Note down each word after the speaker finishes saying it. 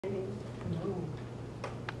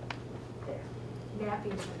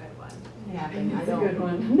Napping's a good one. Napping, That's a good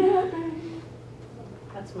one. Napping.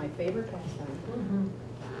 That's my favorite pastime.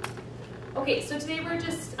 Okay, so today we're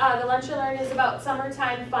just, the Lunch and Learn is about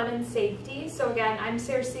summertime fun and safety. So again, I'm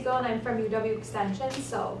Sarah Siegel and I'm from UW Extension.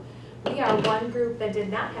 So we are one group that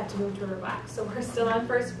did not have to move to Riverwalk. So we're still on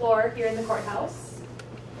first floor here in the courthouse.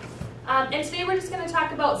 And today we're just going to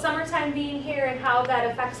talk about summertime being here and how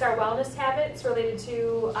that affects our wellness habits related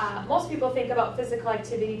to, most people think about physical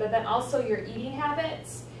activity, but then also your eating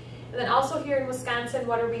habits. And then also here in Wisconsin,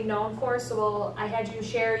 what are we known for? So I had you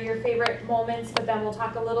share your favorite moments, but then we'll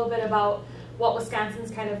talk a little bit about what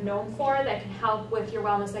Wisconsin's kind of known for that can help with your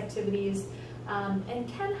wellness activities and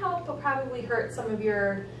can help but probably hurt some of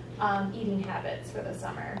your eating habits for the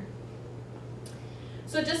summer.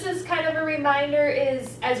 So just as kind of a reminder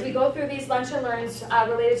is, as we go through these lunch and learns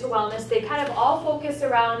related to wellness, they kind of all focus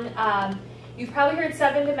around, you've probably heard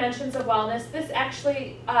 7 dimensions of wellness. This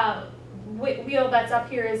actually, wheel that's up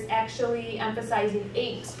here is actually emphasizing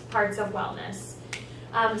 8 parts of wellness.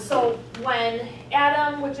 So when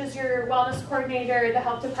Adam, which is your wellness coordinator, the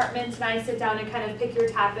health department, and I sit down and kind of pick your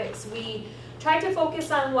topics, we try to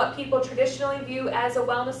focus on what people traditionally view as a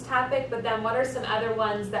wellness topic, but then what are some other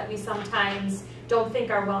ones that we sometimes don't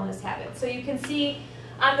think are wellness habits. So you can see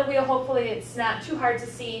on the wheel, hopefully it's not too hard to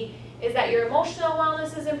see, is that your emotional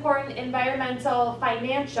wellness is important, environmental,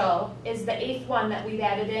 financial is the 8th one that we've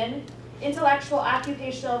added in, intellectual,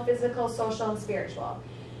 occupational, physical, social, and spiritual.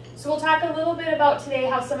 So we'll talk a little bit about today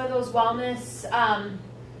how some of those wellness,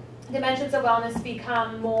 dimensions of wellness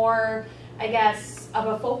become more, I guess, of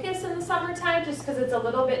a focus in the summertime, just because it's a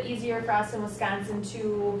little bit easier for us in Wisconsin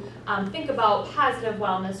to think about positive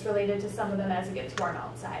wellness related to some of them as it gets warm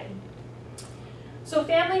outside. So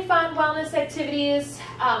family fun wellness activities,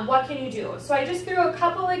 what can you do? So I just threw a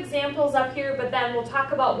couple examples up here, but then we'll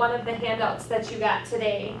talk about one of the handouts that you got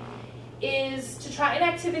today, is to try an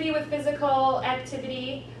activity with physical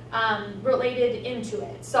activity related into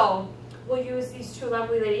it. So we'll use these 2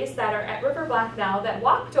 lovely ladies that are at Riverwalk now that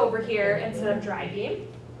walked over here instead of driving.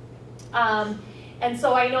 And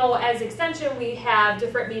so I know as Extension we have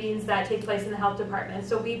different meetings that take place in the health department.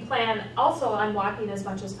 So we plan also on walking as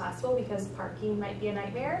much as possible because parking might be a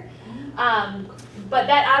nightmare. But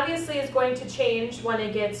that obviously is going to change when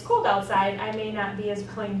it gets cold outside. I may not be as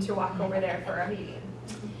willing to walk over there for a meeting.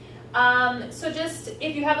 So just,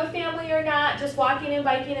 if you have a family or not, just walking and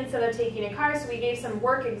biking instead of taking a car. So we gave some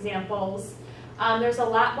work examples. There's a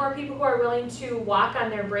lot more people who are willing to walk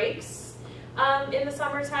on their breaks in the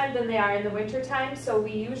summertime than they are in the wintertime. So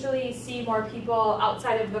we usually see more people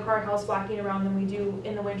outside of the courthouse walking around than we do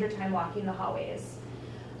in the wintertime walking the hallways.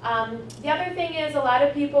 The other thing is a lot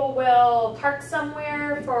of people will park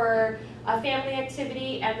somewhere for a family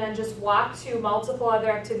activity and then just walk to multiple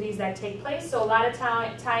other activities that take place. So a lot of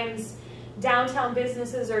times downtown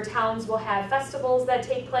businesses or towns will have festivals that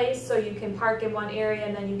take place, so you can park in one area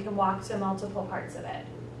and then you can walk to multiple parts of it.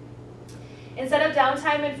 Instead of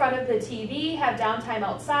downtime in front of the TV, have downtime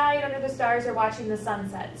outside under the stars or watching the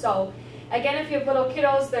sunset. So again, if you have little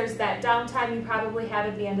kiddos, there's that downtime you probably have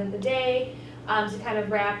at the end of the day to kind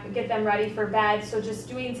of get them ready for bed. So just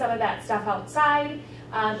doing some of that stuff outside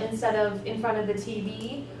instead of in front of the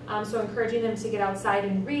TV. So encouraging them to get outside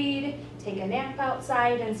and read, take a nap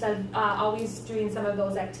outside instead of always doing some of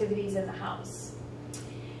those activities in the house.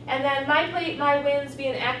 And then My Plate, My Wins, Be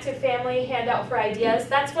an Active Family handout for ideas.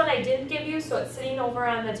 That's one I didn't give you, so it's sitting over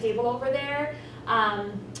on the table over there.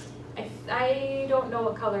 I don't know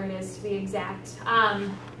what color it is to be exact.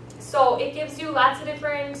 So it gives you lots of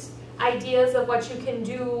different ideas of what you can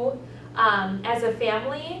do as a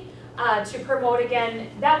family to promote, again,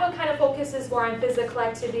 that one kind of focuses more on physical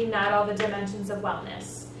activity, not all the dimensions of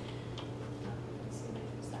wellness.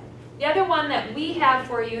 The other one that we have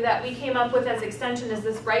for you that we came up with as Extension is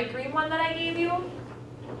this bright green one that I gave you.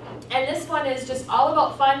 And this one is just all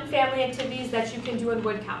about fun family activities that you can do in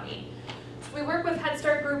Wood County. So we work with Head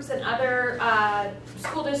Start groups and other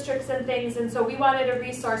school districts and things, and so we wanted a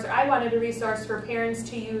resource, or I wanted a resource for parents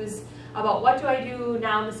to use about what do I do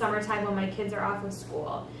now in the summertime when my kids are off of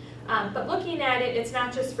school. But looking at it, it's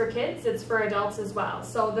not just for kids, it's for adults as well.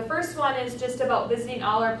 So the first one is just about visiting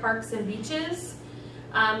all our parks and beaches.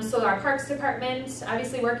 So our Parks Department,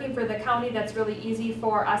 obviously working for the county, that's really easy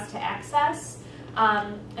for us to access.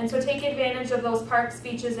 And so take advantage of those parks,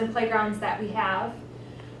 beaches, and playgrounds that we have.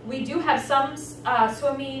 We do have some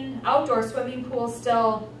outdoor swimming pools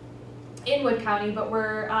still in Wood County, but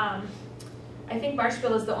we're, I think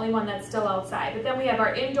Marshfield is the only one that's still outside. But then we have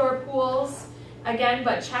our indoor pools, again,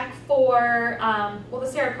 but check for, well, the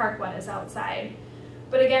Sarah Park one is outside.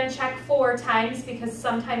 But again, check for times because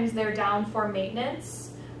sometimes they're down for maintenance.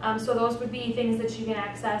 So those would be things that you can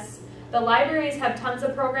access. The libraries have tons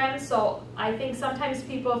of programs, so I think sometimes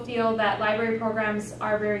people feel that library programs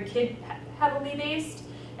are very kid heavily based,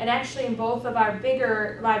 and actually in both of our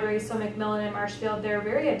bigger libraries, so McMillan and Marshfield, they're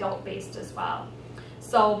very adult based as well.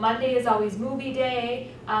 So Monday is always movie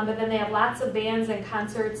day, but then they have lots of bands and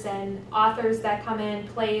concerts and authors that come in,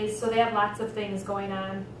 plays, so they have lots of things going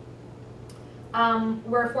on.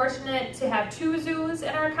 We're fortunate to have 2 zoos in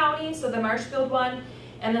our county, so the Marshfield one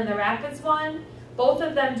and then the Rapids one. Both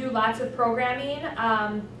of them do lots of programming.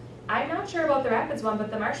 I'm not sure about the Rapids one,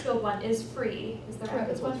 but the Marshfield one is free. Is the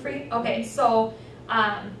Rapids one free? Okay, so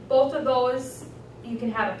both of those, you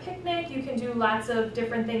can have a picnic, you can do lots of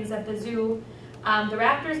different things at the zoo. The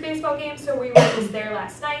Raptors baseball game, so we were just there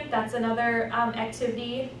last night. That's another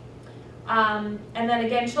activity. And then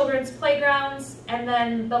again, children's playgrounds. And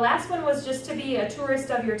then the last one was just to be a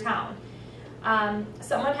tourist of your town.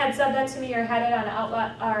 Someone had said that to me or had it on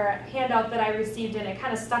a handout that I received, and it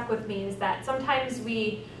kind of stuck with me, is that sometimes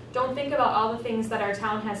we don't think about all the things that our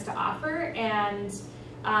town has to offer, and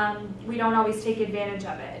we don't always take advantage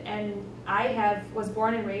of it. And I was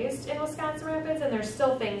born and raised in Wisconsin Rapids, and there's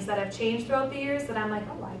still things that have changed throughout the years that I'm like,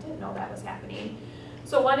 oh, I didn't know that was happening.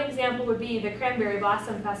 So one example would be the Cranberry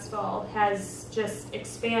Blossom Festival has just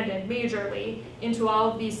expanded majorly into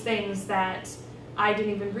all of these things that I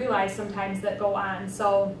didn't even realize sometimes that go on.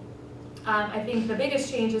 So I think the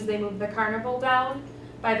biggest change is they moved the carnival down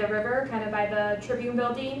by the river, kind of by the Tribune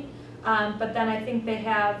building. But then I think they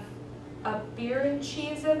have a beer and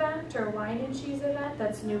cheese event or wine and cheese event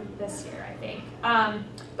that's new this year, I think.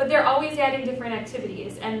 But they're always adding different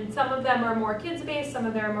activities, and some of them are more kids-based, some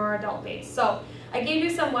of them are more adult-based. So I gave you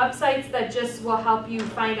some websites that just will help you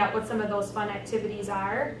find out what some of those fun activities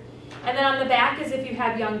are. And then on the back is if you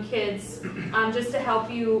have young kids, just to help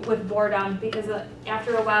you with boredom, because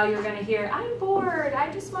after a while you're going to hear, I'm bored,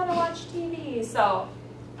 I just want to watch TV. So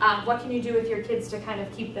what can you do with your kids to kind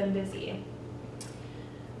of keep them busy?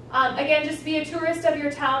 Again, just be a tourist of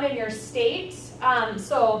your town and your state.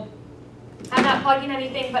 So I'm not plugging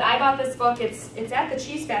anything, but I bought this book. It's at the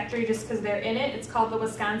Cheese Factory just because they're in it. It's called The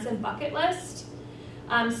Wisconsin Bucket List.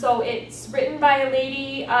 So it's written by a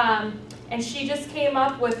lady, and she just came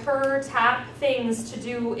up with her top things to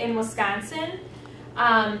do in Wisconsin.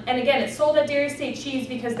 And again, it's sold at Dairy State Cheese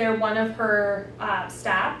because they're one of her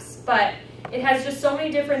stops, but it has just so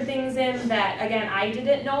many different things in that, again, I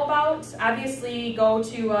didn't know about. Obviously, go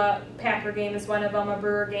to a Packer game is one of them, a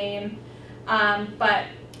Brewer game. But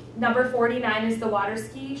number 49 is the water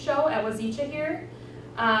ski show at Wazeecha here.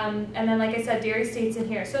 And then, like I said, Dairy State's in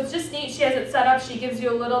here. So it's just neat. She has it set up. She gives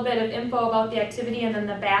you a little bit of info about the activity, and then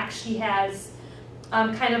the back she has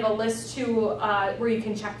kind of a list to where you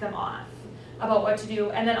can check them off about what to do.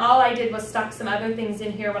 And then all I did was stuck some other things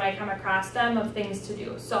in here when I come across them of things to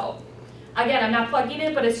do. So again, I'm not plugging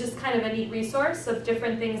it, but it's just kind of a neat resource of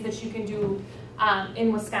different things that you can do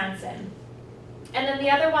in Wisconsin. And then the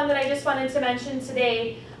other one that I just wanted to mention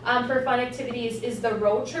today for fun activities is the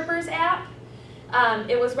Road Trippers app.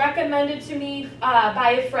 It was recommended to me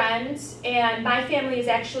by a friend, and my family is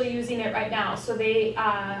actually using it right now. So they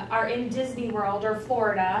are in Disney World or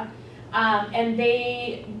Florida, and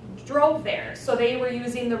they drove there. So they were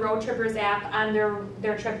using the Road Trippers app on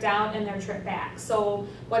their trip down and their trip back. So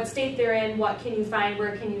what state they're in, what can you find,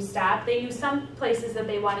 where can you stop. They knew some places that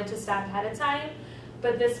they wanted to stop ahead of time,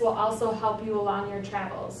 but this will also help you along your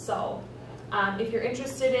travels. So if you're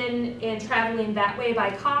interested in traveling that way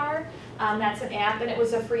by car, that's an app, and it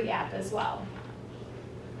was a free app as well.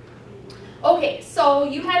 Okay, so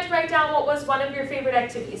you had to write down what was one of your favorite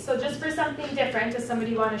activities. So just for something different, does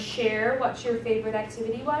somebody want to share what your favorite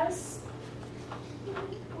activity was?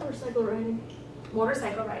 Motorcycle riding.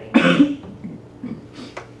 Motorcycle riding.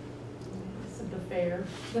 So the fair.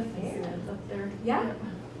 The fair. That's up there. Yeah.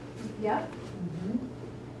 Yep.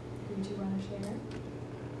 Did you want to share?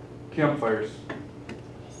 Campfires.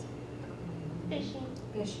 Fishing.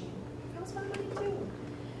 That was fun to do too.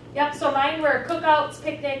 Yep, so mine were cookouts,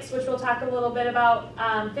 picnics, which we'll talk a little bit about,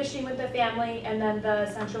 fishing with the family, and then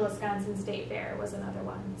the Central Wisconsin State Fair was another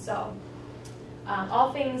one. So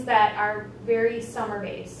all things that are very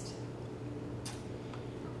summer-based.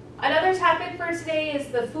 Another topic for today is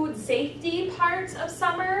the food safety part of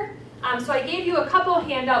summer. So I gave you a couple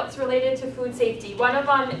handouts related to food safety. One of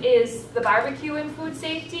them is the barbecue and food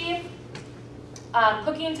safety,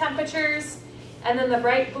 cooking temperatures, and then the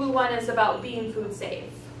bright blue one is about being food safe.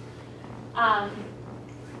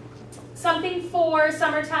 Something for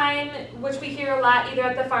summertime, which we hear a lot either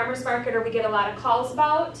at the farmer's market or we get a lot of calls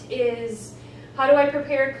about, is how do I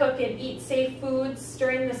prepare, cook, and eat safe foods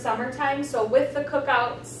during the summertime? So with the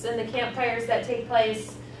cookouts and the campfires that take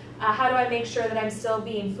place, How do I make sure that I'm still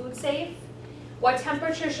being food safe? What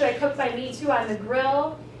temperature should I cook my meat to on the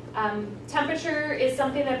grill? Temperature is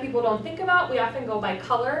something that people don't think about. We often go by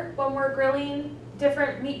color when we're grilling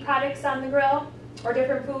different meat products on the grill or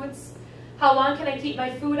different foods. How long can I keep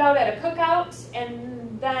my food out at a cookout?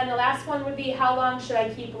 And then the last one would be, how long should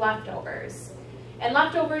I keep leftovers? And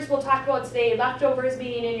leftovers we'll talk about today, leftovers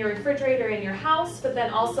being in your refrigerator in your house, but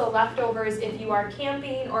then also leftovers if you are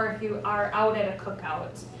camping or if you are out at a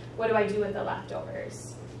cookout. What do I do with the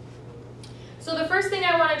leftovers? So the first thing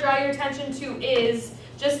I want to draw your attention to is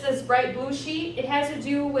just this bright blue sheet. It has to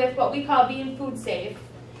do with what we call being food safe.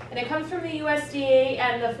 And it comes from the USDA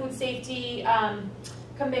and the Food Safety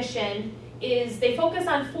Commission. They focus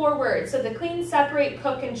on 4 words. So the clean, separate,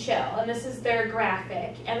 cook, and chill. And this is their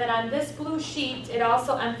graphic. And then on this blue sheet, it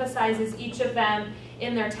also emphasizes each of them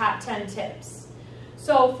in their top 10 tips.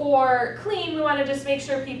 So for clean, we want to just make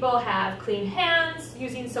sure people have clean hands,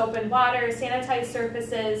 using soap and water, sanitized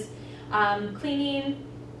surfaces, clean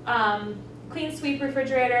sweep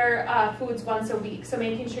refrigerator foods once a week. So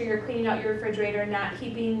making sure you're cleaning out your refrigerator, not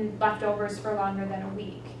keeping leftovers for longer than a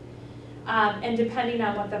week. And depending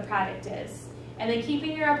on what the product is. And then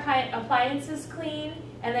keeping your appliances clean,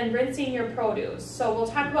 and then rinsing your produce. So we'll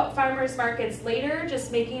talk about farmers markets later,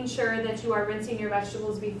 just making sure that you are rinsing your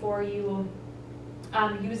vegetables before you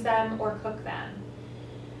use them or cook them.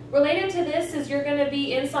 Related to this is you're going to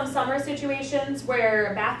be in some summer situations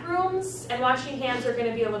where bathrooms and washing hands are going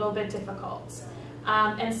to be a little bit difficult.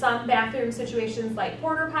 And some bathroom situations like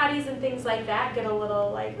porta potties and things like that get a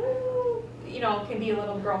little like, you know, can be a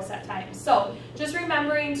little gross at times. So just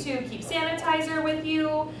remembering to keep sanitizer with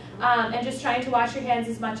you and just trying to wash your hands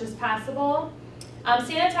as much as possible.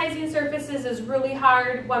 Sanitizing surfaces is really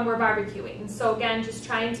hard when we're barbecuing. So again, just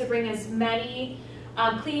trying to bring as many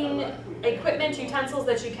clean equipment, utensils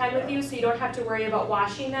that you can with you so you don't have to worry about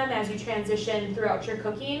washing them as you transition throughout your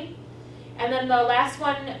cooking. And then the last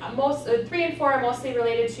one, 3 and 4 are mostly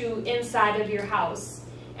related to inside of your house.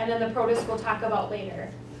 And then the produce we'll talk about later.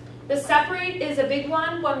 The separate is a big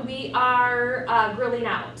one when we are grilling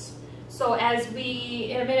out. So as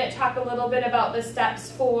we, in a minute, talk a little bit about the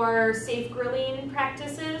steps for safe grilling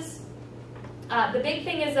practices. The big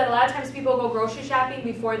thing is that a lot of times people go grocery shopping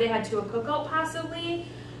before they head to a cookout possibly.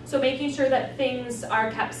 So making sure that things are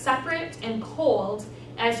kept separate and cold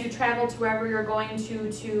as you travel to wherever you're going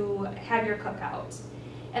to have your cookout.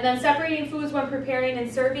 And then separating foods when preparing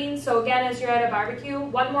and serving. So again, as you're at a barbecue,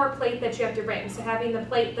 one more plate that you have to bring. So having the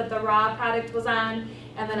plate that the raw product was on,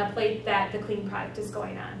 and then a plate that the clean product is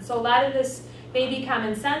going on. So a lot of this may be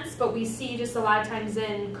common sense, but we see just a lot of times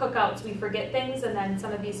in cookouts we forget things, and then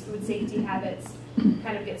some of these food safety habits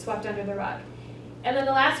kind of get swept under the rug. And then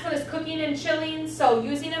the last one is cooking and chilling. So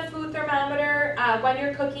using a food thermometer when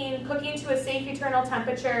you're cooking to a safe eternal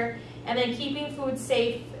temperature, and then keeping foods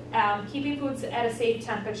safe, keeping foods at a safe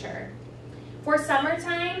temperature. For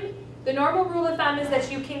summertime, the normal rule of thumb is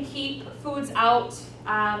that you can keep foods out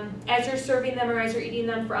as you're serving them or as you're eating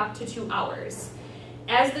them for up to 2 hours.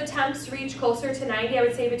 As the temps reach closer to 90, I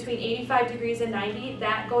would say between 85 degrees and 90,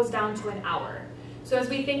 that goes down to an hour. So as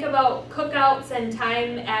we think about cookouts and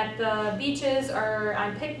time at the beaches or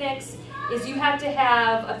on picnics, is you have to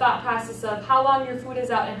have a thought process of how long your food is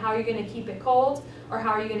out and how you're going to keep it cold or how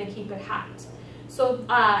are you going to keep it hot. So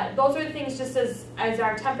those are the things, just as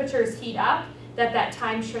our temperatures heat up, that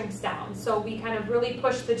time shrinks down. So we kind of really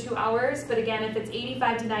push the 2 hours, but again, if it's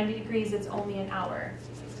 85 to 90 degrees, it's only an hour.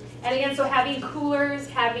 And again, so having coolers,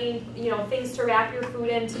 having things to wrap your food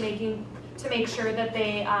in to make sure that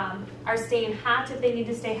they are staying hot if they need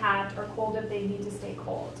to stay hot, or cold if they need to stay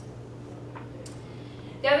cold.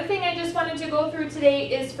 The other thing I just wanted to go through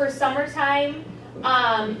today is for summertime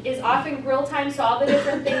is often grill time, so all the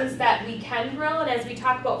different things that we can grill. And as we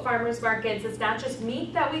talk about farmers markets, it's not just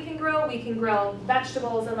meat that we can grill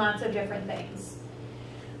vegetables and lots of different things.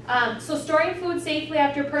 So storing food safely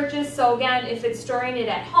after purchase. So again, if it's storing it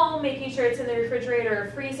at home, making sure it's in the refrigerator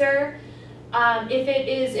or freezer. If it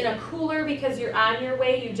is in a cooler because you're on your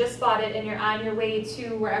way, you just bought it and you're on your way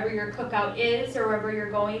to wherever your cookout is or wherever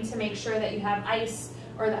you're going, to make sure that you have ice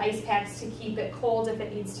or the ice packs to keep it cold if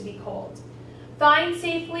it needs to be cold. Thawing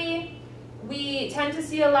safely, we tend to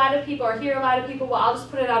see a lot of people or hear a lot of people, well, I'll just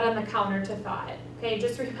put it out on the counter to thaw it. Okay,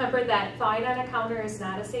 just remember that thawing on a counter is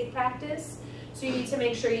not a safe practice. So you need to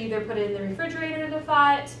make sure you either put it in the refrigerator to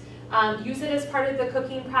thaw it, use it as part of the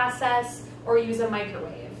cooking process, or use a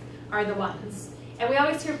microwave are the ones. And we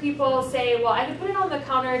always hear people say, well, I can put it on the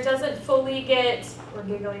counter, it doesn't fully get, we're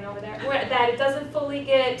giggling over there, that it doesn't fully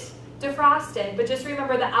get defrosted, but just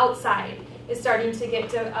remember the outside is starting to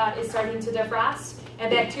defrost,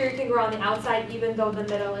 and bacteria can grow on the outside even though the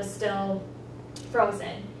middle is still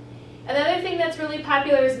frozen. Another thing that's really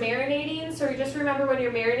popular is marinating. So you just remember when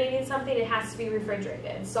you're marinating something, it has to be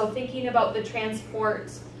refrigerated. So thinking about the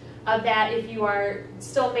transport of that if you are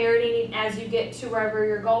still marinating as you get to wherever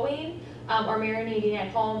you're going, or marinating at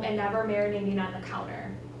home and never marinating on the counter.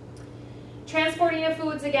 Transporting of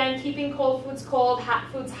foods, again, keeping cold foods cold,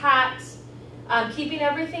 hot foods hot, keeping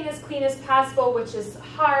everything as clean as possible, which is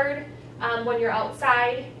hard when you're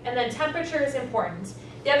outside, and then temperature is important.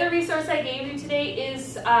 The other resource I gave you today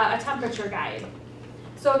is a temperature guide.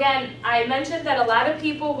 So again, I mentioned that a lot of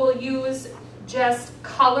people will use just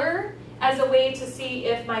color as a way to see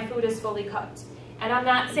if my food is fully cooked. And I'm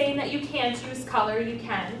not saying that you can't use color, you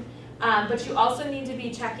can, but you also need to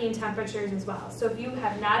be checking temperatures as well. So if you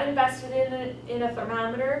have not invested in a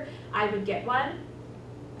thermometer, I would get one.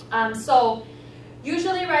 So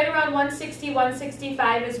usually right around 160,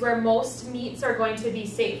 165 is where most meats are going to be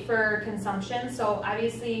safe for consumption. So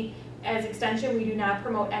obviously, as Extension, we do not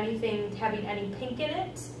promote anything having any pink in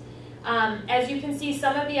it. As you can see,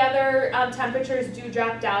 some of the other temperatures do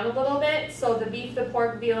drop down a little bit. So the beef, the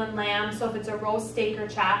pork, veal, and lamb, so if it's a roast, steak, or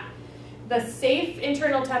chop, the safe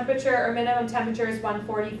internal temperature or minimum temperature is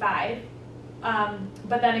 145.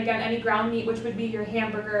 But then again, any ground meat, which would be your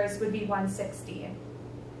hamburgers, would be 160.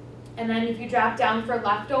 And then if you drop down for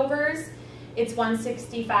leftovers, it's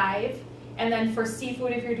 165. And then for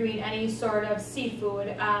seafood, if you're doing any sort of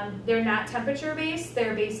seafood, they're not temperature based,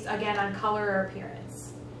 they're based again on color or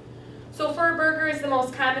appearance. So for burgers, the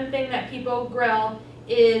most common thing that people grill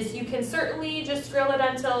is you can certainly just grill it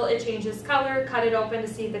until it changes color, cut it open to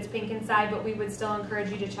see if it's pink inside, but we would still encourage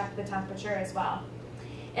you to check the temperature as well.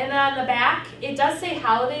 And then on the back, it does say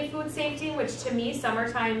holiday food safety, which to me,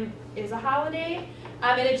 summertime is a holiday.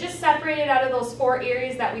 And it just separated out of those 4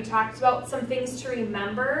 areas that we talked about, some things to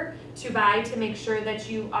remember to buy to make sure that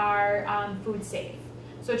you are food safe.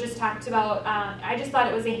 So it just talked about, I just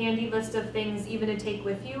thought it was a handy list of things even to take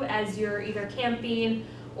with you as you're either camping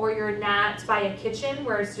or you're not by a kitchen,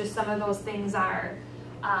 where it's just some of those things are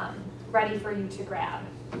ready for you to grab.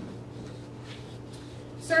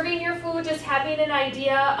 Serving your food, just having an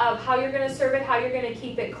idea of how you're going to serve it, how you're going to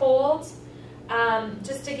keep it cold.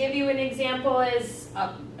 Just to give you an example is,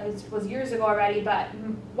 it was years ago already, but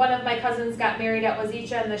one of my cousins got married at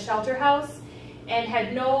Wazeecha in the shelter house and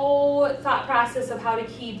had no thought process of how to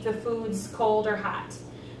keep the foods cold or hot.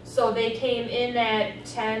 So they came in at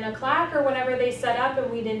 10 o'clock or whenever they set up,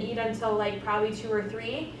 and we didn't eat until like probably 2 or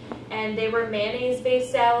 3. And they were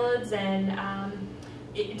mayonnaise-based salads, and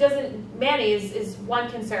mayonnaise is one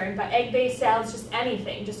concern, but egg-based salads, just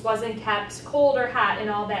anything, just wasn't kept cold or hot in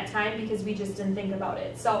all that time because we just didn't think about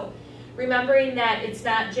it. So remembering that it's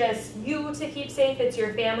not just you to keep safe, it's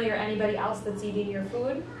your family or anybody else that's eating your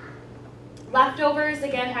food. Leftovers,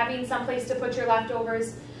 again, having some place to put your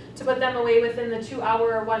leftovers, to put them away within the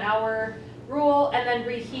 2-hour or 1-hour rule, and then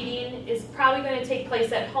reheating is probably going to take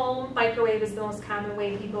place at home. Microwave is the most common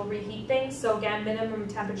way people reheat things, so again, minimum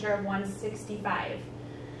temperature of 165.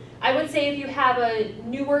 I would say if you have a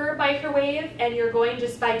newer microwave and you're going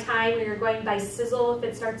just by time, or you're going by sizzle if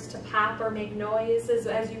it starts to pop or make noise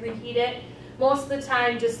as you reheat it, most of the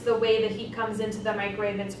time just the way the heat comes into the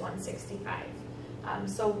microwave, it's 165.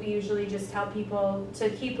 So we usually just tell people to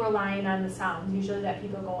keep relying on the sound, usually that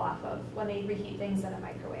people go off of when they reheat things in a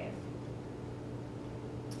microwave.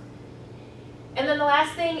 And then the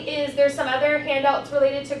last thing is there's some other handouts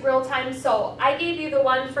related to grill time. So I gave you the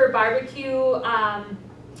one for barbecue.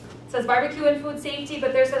 It says barbecue and food safety,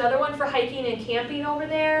 but there's another one for hiking and camping over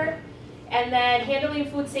there. And then handling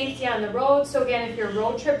food safety on the road. So again, if you're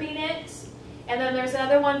road tripping it. And then there's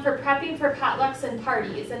another one for prepping for potlucks and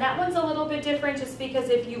parties. And that one's a little bit different just because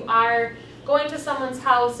if you are going to someone's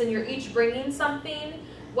house and you're each bringing something,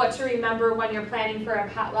 what to remember when you're planning for a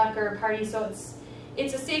potluck or a party. So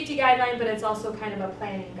it's a safety guideline, but it's also kind of a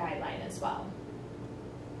planning guideline as well.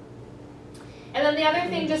 And then the other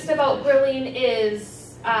thing just about grilling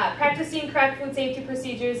is practicing correct food safety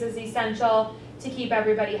procedures is essential to keep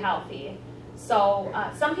everybody healthy. So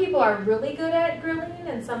some people are really good at grilling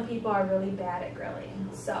and some people are really bad at grilling.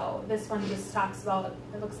 So this one just talks about,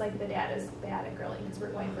 it looks like the dad is bad at grilling because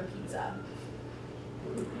we're going for pizza.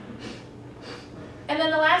 And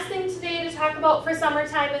then the last thing today to talk about for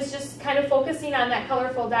summertime is just kind of focusing on that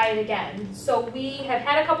colorful diet again. So we have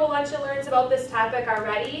had a couple lunch and learns about this topic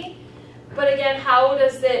already. But again, how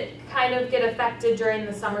does it kind of get affected during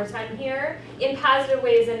the summertime here in positive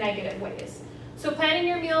ways and negative ways? So planning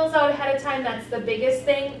your meals out ahead of time, that's the biggest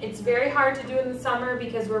thing. It's very hard to do in the summer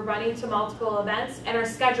because we're running to multiple events and our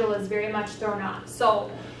schedule is very much thrown off. So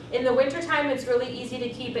in the wintertime, it's really easy to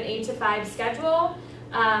keep an 8 to 5 schedule.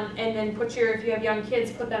 and then if you have young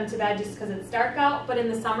kids, put them to bed just because it's dark out. But in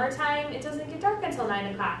the summertime, it doesn't get dark until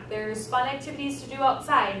 9 o'clock. There's fun activities to do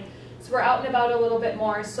outside. So we're out and about a little bit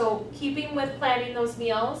more. So keeping with planning those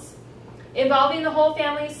meals, involving the whole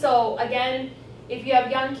family. So again, if you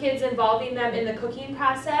have young kids, involving them in the cooking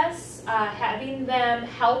process, having them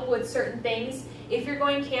help with certain things. If you're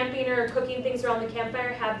going camping or cooking things around the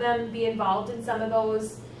campfire, have them be involved in some of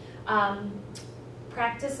those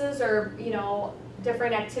practices or,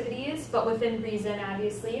 different activities, but within reason,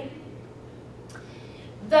 obviously.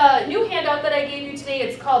 The new handout that I gave you today,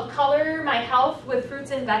 it's called Color My Health with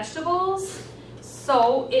Fruits and Vegetables.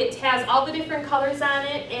 So it has all the different colors on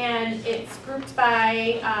it, and it's grouped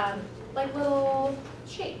by like little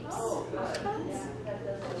shapes.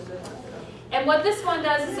 And what this one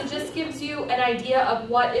does is it just gives you an idea of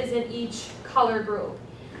what is in each color group.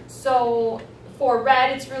 So for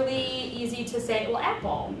red, it's really easy to say, well,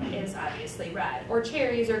 apple is obviously red, or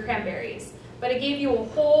cherries or cranberries. But it gave you a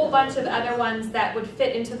whole bunch of other ones that would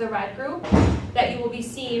fit into the red group that you will be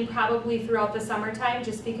seeing probably throughout the summertime,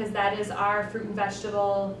 just because that is our fruit and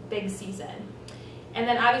vegetable big season. And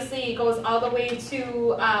then obviously it goes all the way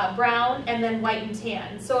to brown and then white and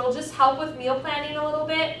tan. So it'll just help with meal planning a little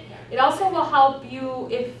bit. It also will help you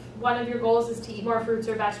if one of your goals is to eat more fruits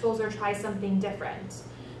or vegetables or try something different.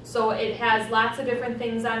 So it has lots of different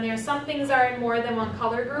things on there. Some things are in more than one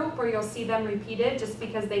color group where you'll see them repeated just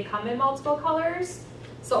because they come in multiple colors.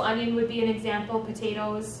 So onion would be an example,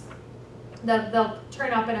 potatoes. They'll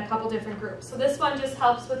turn up in a couple different groups. So this one just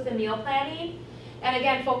helps with the meal planning. And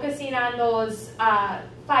again, focusing on those 5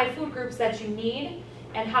 food groups that you need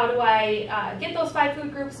and how do I get those 5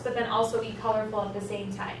 food groups, but then also eat colorful at the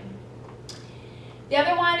same time. The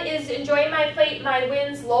other one is Enjoying My Plate, My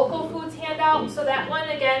Wins Local Foods handout. So that one,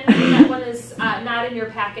 again, that one is not in your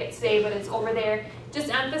packet today, but it's over there. Just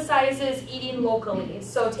emphasizes eating locally.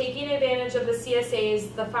 So taking advantage of the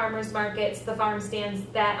CSAs, the farmers markets, the farm stands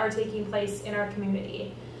that are taking place in our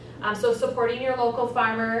community. So supporting your local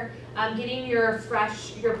farmer, getting your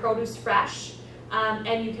produce fresh,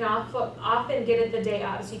 and you can often get it the day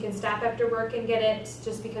of. So you can stop after work and get it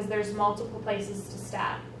just because there's multiple places to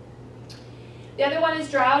stop. The other one is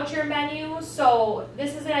draw out your menu. So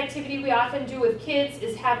this is an activity we often do with kids,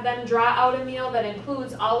 is have them draw out a meal that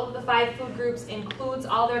includes all of the 5 food groups, includes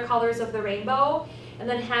all their colors of the rainbow, and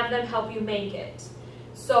then have them help you make it.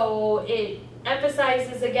 So it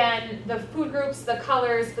emphasizes, again, the food groups, the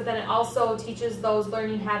colors, but then it also teaches those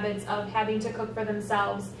learning habits of having to cook for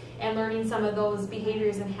themselves and learning some of those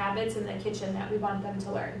behaviors and habits in the kitchen that we want them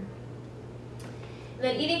to learn. And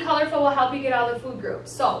then eating colorful will help you get all the food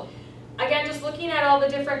groups. So again, just looking at all the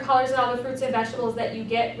different colors and all the fruits and vegetables that you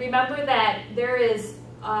get, remember that there is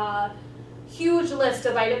a huge list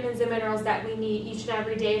of vitamins and minerals that we need each and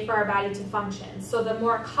every day for our body to function. So the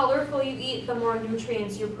more colorful you eat, the more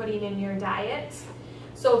nutrients you're putting in your diet.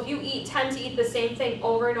 So if you tend to eat the same thing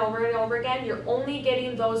over and over and over again, you're only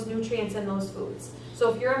getting those nutrients in those foods.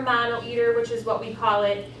 So if you're a mono eater, which is what we call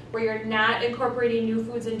it, where you're not incorporating new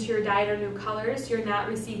foods into your diet or new colors, you're not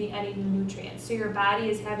receiving any new nutrients. So your body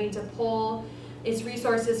is having to pull its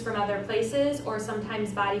resources from other places, or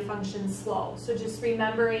sometimes body functions slow. So just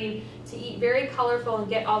remembering to eat very colorful and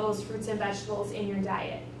get all those fruits and vegetables in your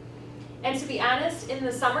diet. And to be honest, in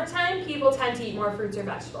the summertime, people tend to eat more fruits or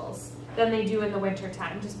vegetables than they do in the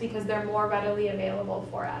wintertime, just because they're more readily available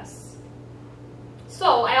for us.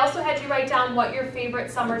 So I also had you write down what your favorite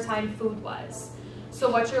summertime food was. So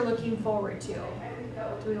what you're looking forward to.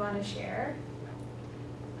 Do we want to share?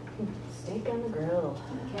 Steak on the grill.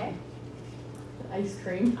 Okay. Ice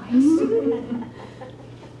cream. Ice cream.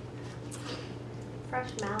 Fresh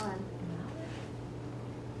melon.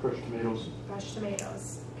 Fresh tomatoes. Fresh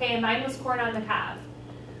tomatoes. Okay, and mine was corn on the cob.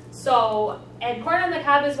 So, and corn on the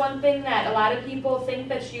cob is one thing that a lot of people think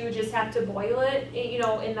that you just have to boil it,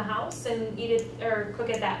 in the house and eat it or cook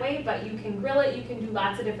it that way, but you can grill it, you can do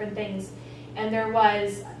lots of different things. And there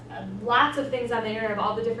was lots of things on the internet of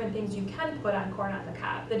all the different things you can put on corn on the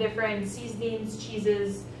cob, the different seasonings,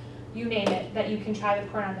 cheeses, you name it, that you can try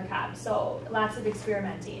with corn on the cob. So lots of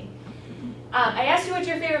experimenting. I asked you what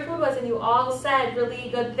your favorite food was, and you all said really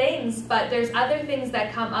good things, but there's other things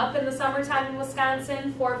that come up in the summertime in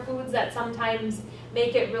Wisconsin for foods that sometimes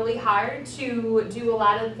make it really hard to do a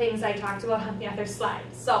lot of the things I talked about on the other slide.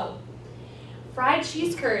 So fried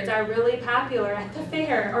cheese curds are really popular at the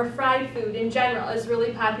fair, or fried food in general is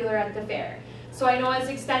really popular at the fair. So I know as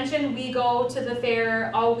Extension, we go to the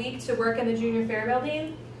fair all week to work in the junior fair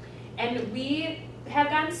building, and we have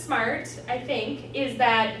gotten smart, I think, is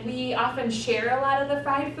that we often share a lot of the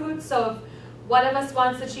fried food. So if one of us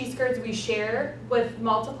wants the cheese curds, we share with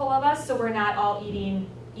multiple of us, so we're not all eating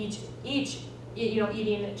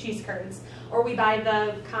eating cheese curds, or we buy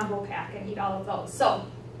the combo pack and eat all of those. So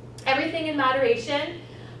everything in moderation.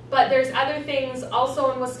 But there's other things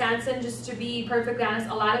also in Wisconsin, just to be perfectly honest,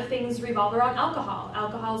 a lot of things revolve around alcohol.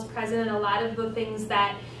 Alcohol is present in a lot of the things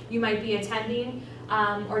that you might be attending,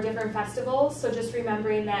 or different festivals. So just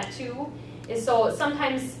remembering that too. Is so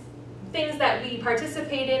sometimes things that we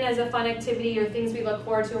participate in as a fun activity or things we look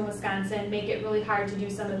forward to in Wisconsin make it really hard to do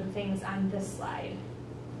some of the things on this slide.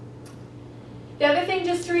 The other thing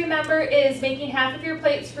just to remember is making half of your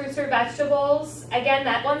plates fruits or vegetables. Again,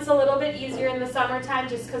 that one's a little bit easier in the summertime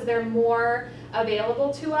just because they're more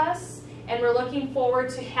available to us. And we're looking forward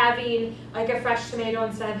to having like a fresh tomato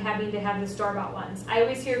instead of having to have the store-bought ones. I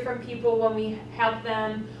always hear from people when we help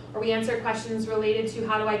them or we answer questions related to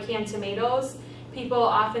how do I can tomatoes. People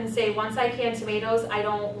often say, once I can tomatoes, I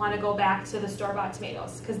don't want to go back to the store-bought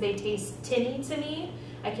tomatoes because they taste tinny to me.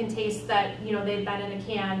 I can taste that, you know, they've been in a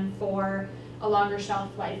can for a longer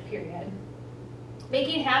shelf life period.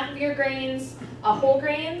 Making half of your grains whole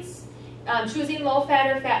grains, choosing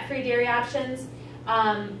low-fat or fat-free dairy options.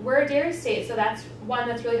 We're a dairy state, so that's one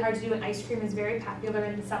that's really hard to do, and ice cream is very popular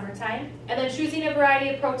in the summertime. And then choosing a variety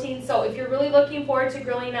of proteins. So if you're really looking forward to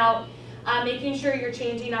grilling out, making sure you're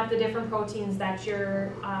changing up the different proteins that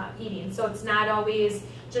you're eating. So it's not always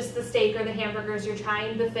just the steak or the hamburgers. You're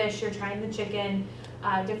trying the fish, you're trying the chicken,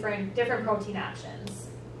 different protein options.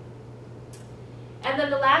 And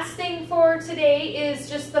then the last thing for today is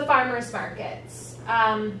just the farmers markets.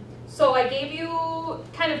 So I gave you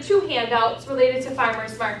kind of two handouts related to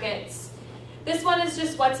farmers markets. This one is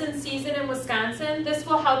just what's in season in Wisconsin. This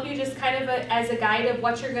will help you just kind of as a guide of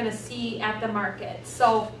what you're going to see at the market.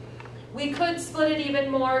 So we could split it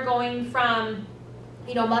even more going from,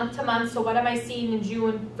 you know, month to month. So what am I seeing in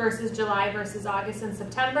June versus July versus August and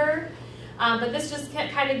September? But this just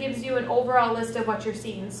kind of gives you an overall list of what you're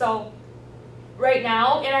seeing. So right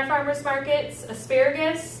now in our farmers markets,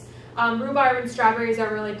 asparagus, rhubarb, and strawberries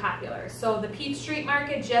are really popular. So the Peach Street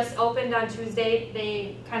Market just opened on Tuesday.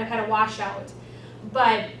 They kind of had a washout.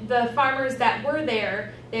 But the farmers that were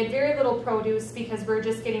there, they had very little produce because we're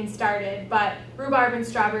just getting started. But rhubarb and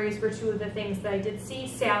strawberries were two of the things that I did see.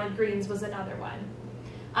 Salad greens was another one.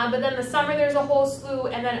 But then the summer there's a whole slew,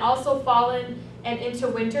 and then also fall and into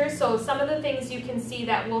winter. So some of the things you can see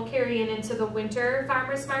that will carry into the winter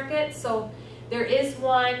farmers market. So there is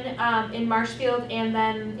one in Marshfield, and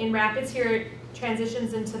then in Rapids here it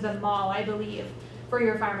transitions into the mall, I believe, for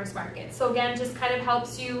your farmers market. So again, just kind of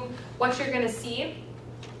helps you what you're going to see.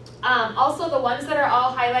 Also, the ones that are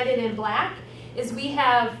all highlighted in black is we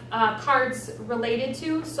have cards related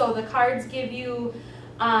to. So the cards give you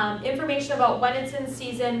information about when it's in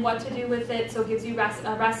season, what to do with it. So it gives you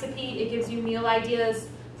a recipe, it gives you meal ideas,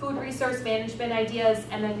 food resource management ideas,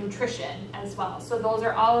 and then nutrition as well. So those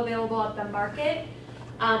are all available at the market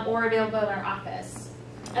or available in our office.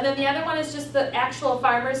 And then the other one is just the actual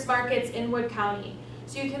farmers markets in Wood County.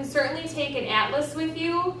 So you can certainly take an atlas with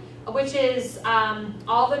you, which is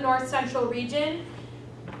all the north central region,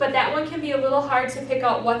 but that one can be a little hard to pick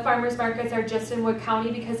out what farmers markets are just in Wood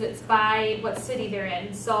County because it's by what city they're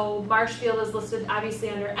in. So Marshfield is listed obviously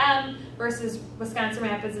under M versus Wisconsin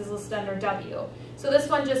Rapids is listed under W. So this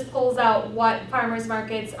one just pulls out what farmers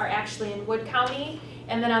markets are actually in Wood County,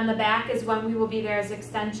 and then on the back is when we will be there as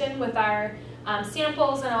extension with our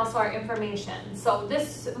samples and also our information. So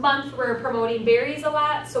this month we're promoting berries a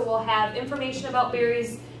lot, so we'll have information about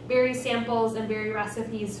berries, berry samples, and berry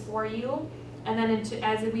recipes for you. And then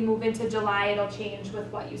as we move into July, it'll change with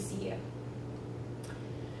what you see.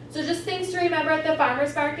 So just things to remember at the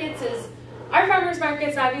farmers markets is our farmers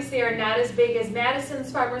markets obviously are not as big as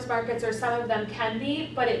Madison's farmers markets, or some of them can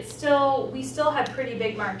be, but we still have pretty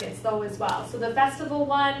big markets though as well. So the festival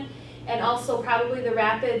one and also probably the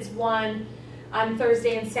Rapids one on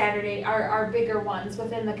Thursday and Saturday are bigger ones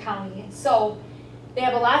within the county. So they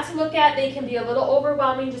have a lot to look at. They can be a little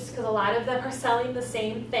overwhelming just because a lot of them are selling the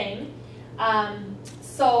same thing.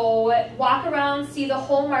 So walk around, see the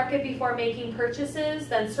whole market before making purchases,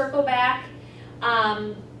 then circle back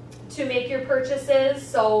to make your purchases.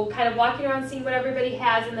 So kind of walking around, seeing what everybody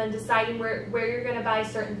has, and then deciding where you're going to buy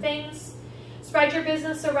certain things. Spread your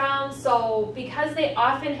business around. So because they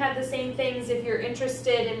often have the same things, if you're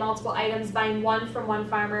interested in multiple items, buying one from one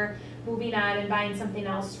farmer, moving on and buying something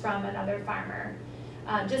else from another farmer.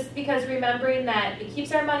 Just because remembering that it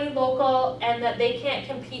keeps our money local and that they can't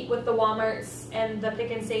compete with the Walmarts and the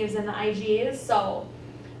Pick and Saves and the IGAs. So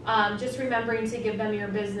just remembering to give them your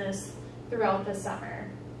business throughout the summer.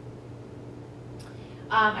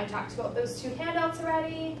 I talked about those two handouts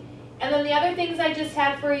already. And then the other things I just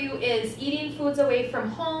have for you is eating foods away from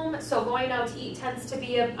home. So going out to eat tends to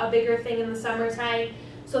be a bigger thing in the summertime.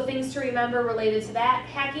 So things to remember related to that.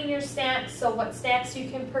 Hacking your snacks, so what snacks you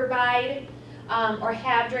can provide or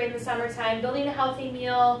have during the summertime. Building a healthy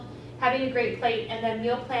meal, having a great plate, and then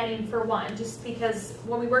meal planning for one. Just because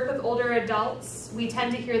when we work with older adults, we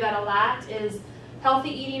tend to hear that a lot is healthy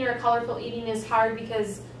eating or colorful eating is hard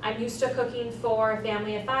because I'm used to cooking for a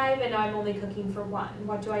family of 5 and now I'm only cooking for 1.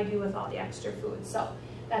 What do I do with all the extra food? So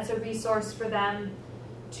that's a resource for them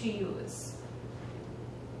to use.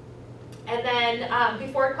 And then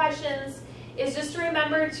before questions is just to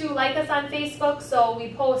remember to like us on Facebook. So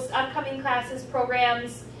we post upcoming classes,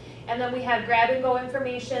 programs, and then we have grab and go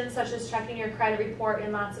information such as checking your credit report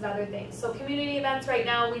and lots of other things. So community events right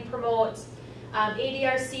now we promote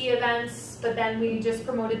ADRC events, but then we just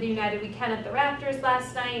promoted the United We Can at the Raptors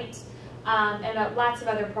last night, and lots of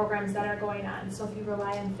other programs that are going on, so if you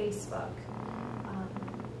rely on Facebook.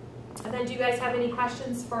 And then do you guys have any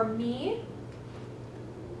questions for me?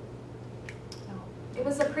 No. It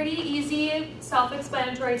was a pretty easy,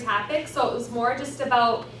 self-explanatory topic, so it was more just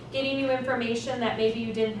about getting you information that maybe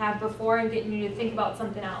you didn't have before and getting you to think about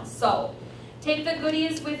something else. So take the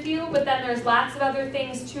goodies with you, but then there's lots of other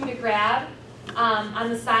things too to grab. On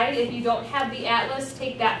the side, if you don't have the atlas,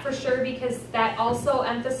 take that for sure because that also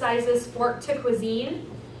emphasizes fork to cuisine,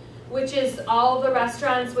 which is all the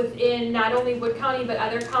restaurants within not only Wood County but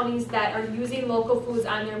other counties that are using local foods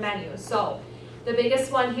on their menu. So the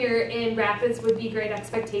biggest one here in Rapids would be Great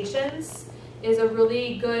Expectations, is a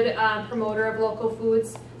really good promoter of local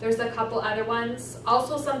foods. There's a couple other ones.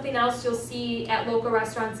 Also something else you'll see at local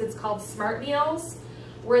restaurants, it's called Smart Meals,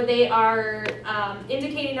 where they are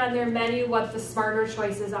indicating on their menu what the smarter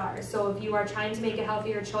choices are. So if you are trying to make a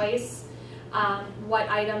healthier choice, what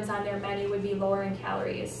items on their menu would be lower in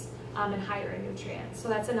calories and higher in nutrients. So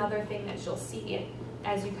that's another thing that you'll see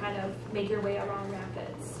as you kind of make your way around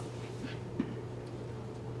Rapids.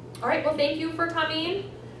 All right, well thank you for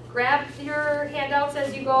coming. Grab your handouts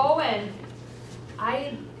as you go, and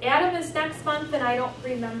Adam is next month and I don't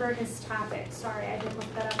remember his topic. Sorry, I didn't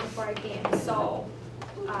look that up before I came. So.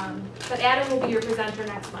 But Adam will be your presenter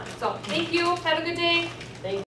next month. So thank you. Have a good day.